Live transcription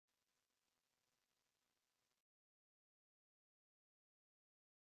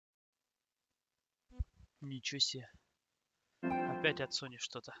Ничего себе. Опять от Sony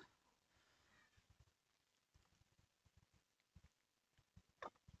что-то.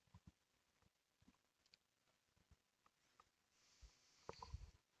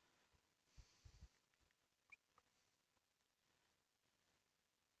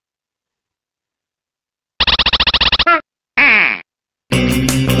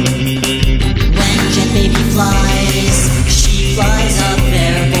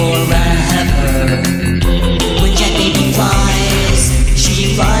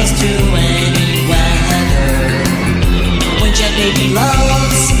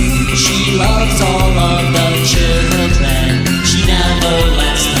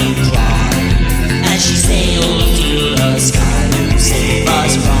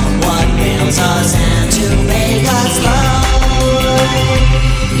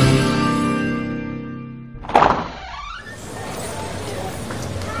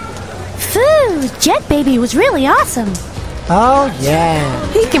 Jet Baby was really awesome. Oh, yeah.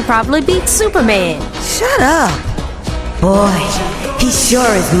 He can probably beat Superman. Shut up. Boy, he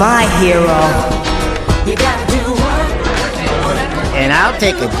sure is my hero. You gotta do And I'll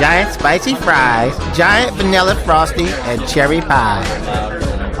take a giant spicy fries, giant vanilla frosty, and cherry pie.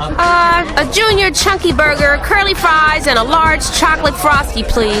 A junior chunky burger, curly fries, and a large chocolate frosty,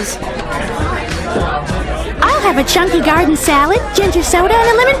 please. I'll have a chunky garden salad, ginger soda, and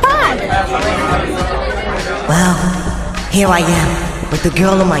a lemon pie. Well, here I am with the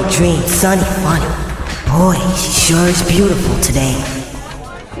girl of my dreams, Sunny Funny. Boy, she sure is beautiful today.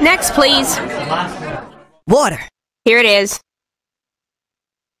 Next, please. Water. Here it is.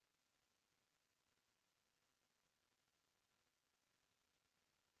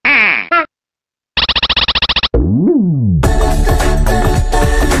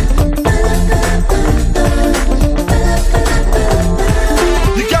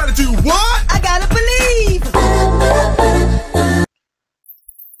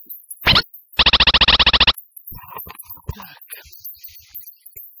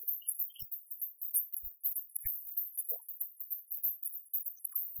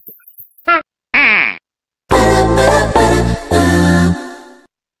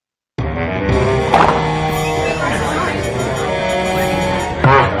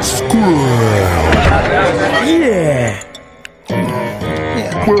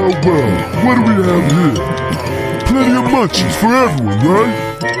 Well, what do we have here? Plenty of munchies for everyone, right?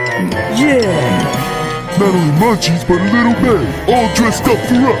 Yeah. Not only munchies, but a little bag, all dressed up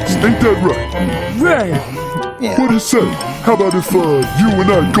for us, ain't that right? Right. Yeah. What do you say? How about if you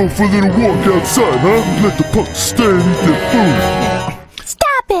and I go for a little walk outside, huh? Let the punks stay and eat their food.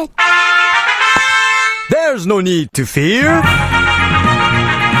 Stop it! There's no need to fear.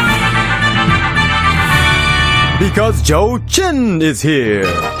 Because Joe Chin is here.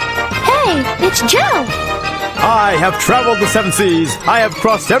 Hey, it's Joe. I have traveled the 7 seas. I have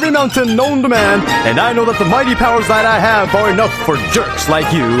crossed every mountain known to man, and I know that the mighty powers that I have are enough for jerks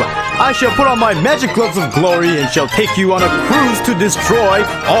like you. I shall put on my magic gloves of glory and shall take you on a cruise to destroy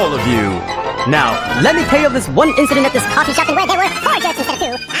all of you. Now, let me tell you this one incident at this coffee shop where there were 4 jerks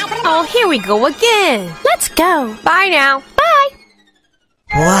instead of 2. Oh, here we go again. Let's go. Bye now. Bye.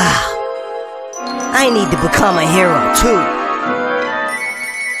 Wow. I need to become a hero, too.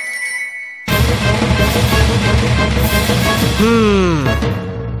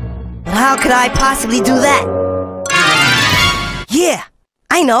 But how could I possibly do that? Yeah,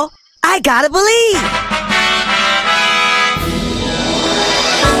 I know. I gotta believe.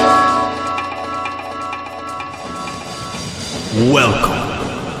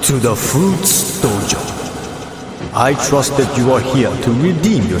 Welcome to the Fruits Dojo. I trust that you are here to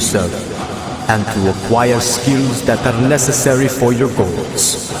redeem yourself and to acquire skills that are necessary for your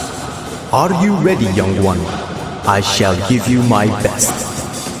goals. Are you ready, young one? I shall give you my best.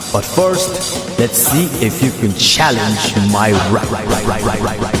 But first, let's see if you can challenge my rap.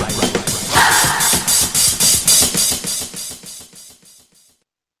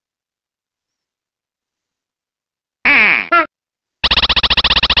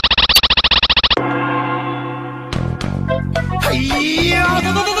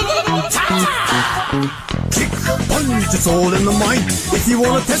 Punch, it's all in the mind. If you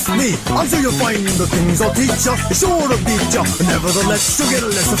wanna test me, I'm sure you'll find the things I'll teach ya. Sure to beat ya. Nevertheless, you'll get a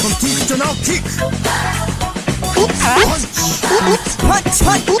lesson from teacher. Now kick. Punch. Punch.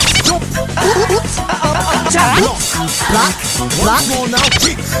 Punch. Jump. Jump. Block. Block. Once more now,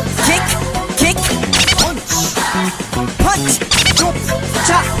 kick. Kick. Kick. Punch. Punch. Jump.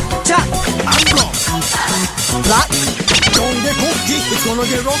 Chop. Chop. And block. Block. Don't get cocky, it's gonna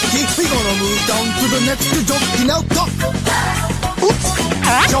get rocky. We're gonna move down to the next jockey. Now duck. Oops.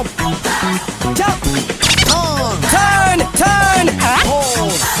 Jump. Jump. Turn!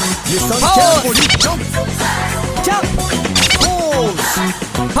 Pause! Listen carefully, jump!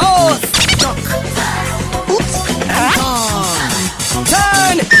 Pause! Duck! Oops! And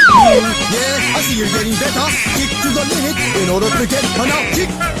turn! Yeah, I see you're getting better. Kick to the limit in order to get now kick,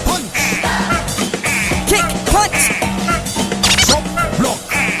 punch! Kick, punch! Chop, block!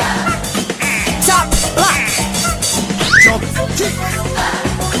 Chop, block! Chop, kick!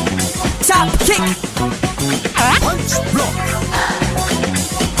 Chop, kick! Punch, block!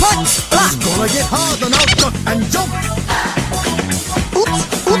 Punch, block! It's gonna get harder now, duck and jump!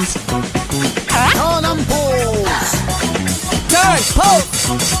 Oops! Turn and pose! Turn, pose!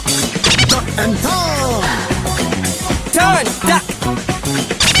 Duck and turn! Turn, duck!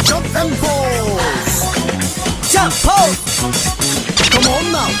 Jump and pose! Jump, pose! Come on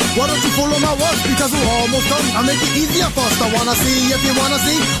now, why don't you follow my words? Because we're almost done. I'll make it easier first. I wanna see if you wanna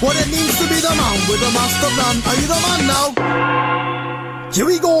see what it means to be the man with the master plan. Are you the man now? Here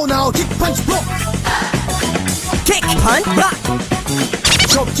we go now, kick, punch, block! Kick, punch, block!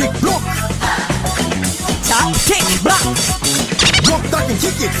 Chop, kick, block! Chop, kick, block! Block, duck, and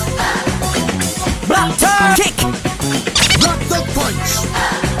kick it! Block, turn, kick! Block, duck, punch!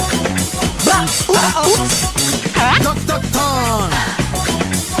 Block, oops! Duck, duck, turn!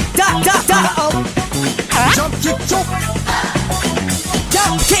 Duck, duck, duck! Jump, kick, chop!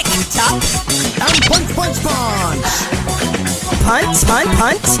 Jump, kick, chop! And punch, punch, punch! Punch, punch,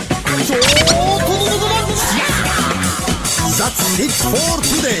 punch! That's it for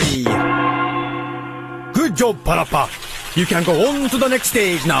today! Good job, PaRappa! You can go on to the next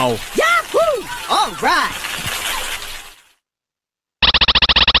stage now! Yahoo! All right.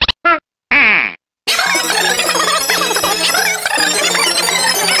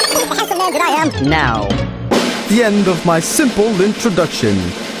 Now, the end of my simple introduction.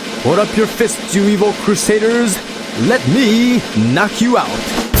 Put up your fists, you evil crusaders. Let me knock you out.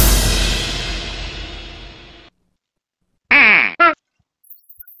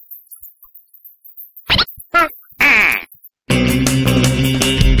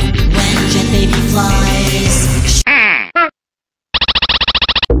 When jet baby flies.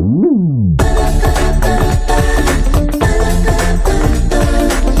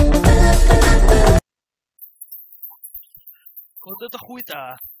 Вот это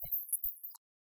хуйта.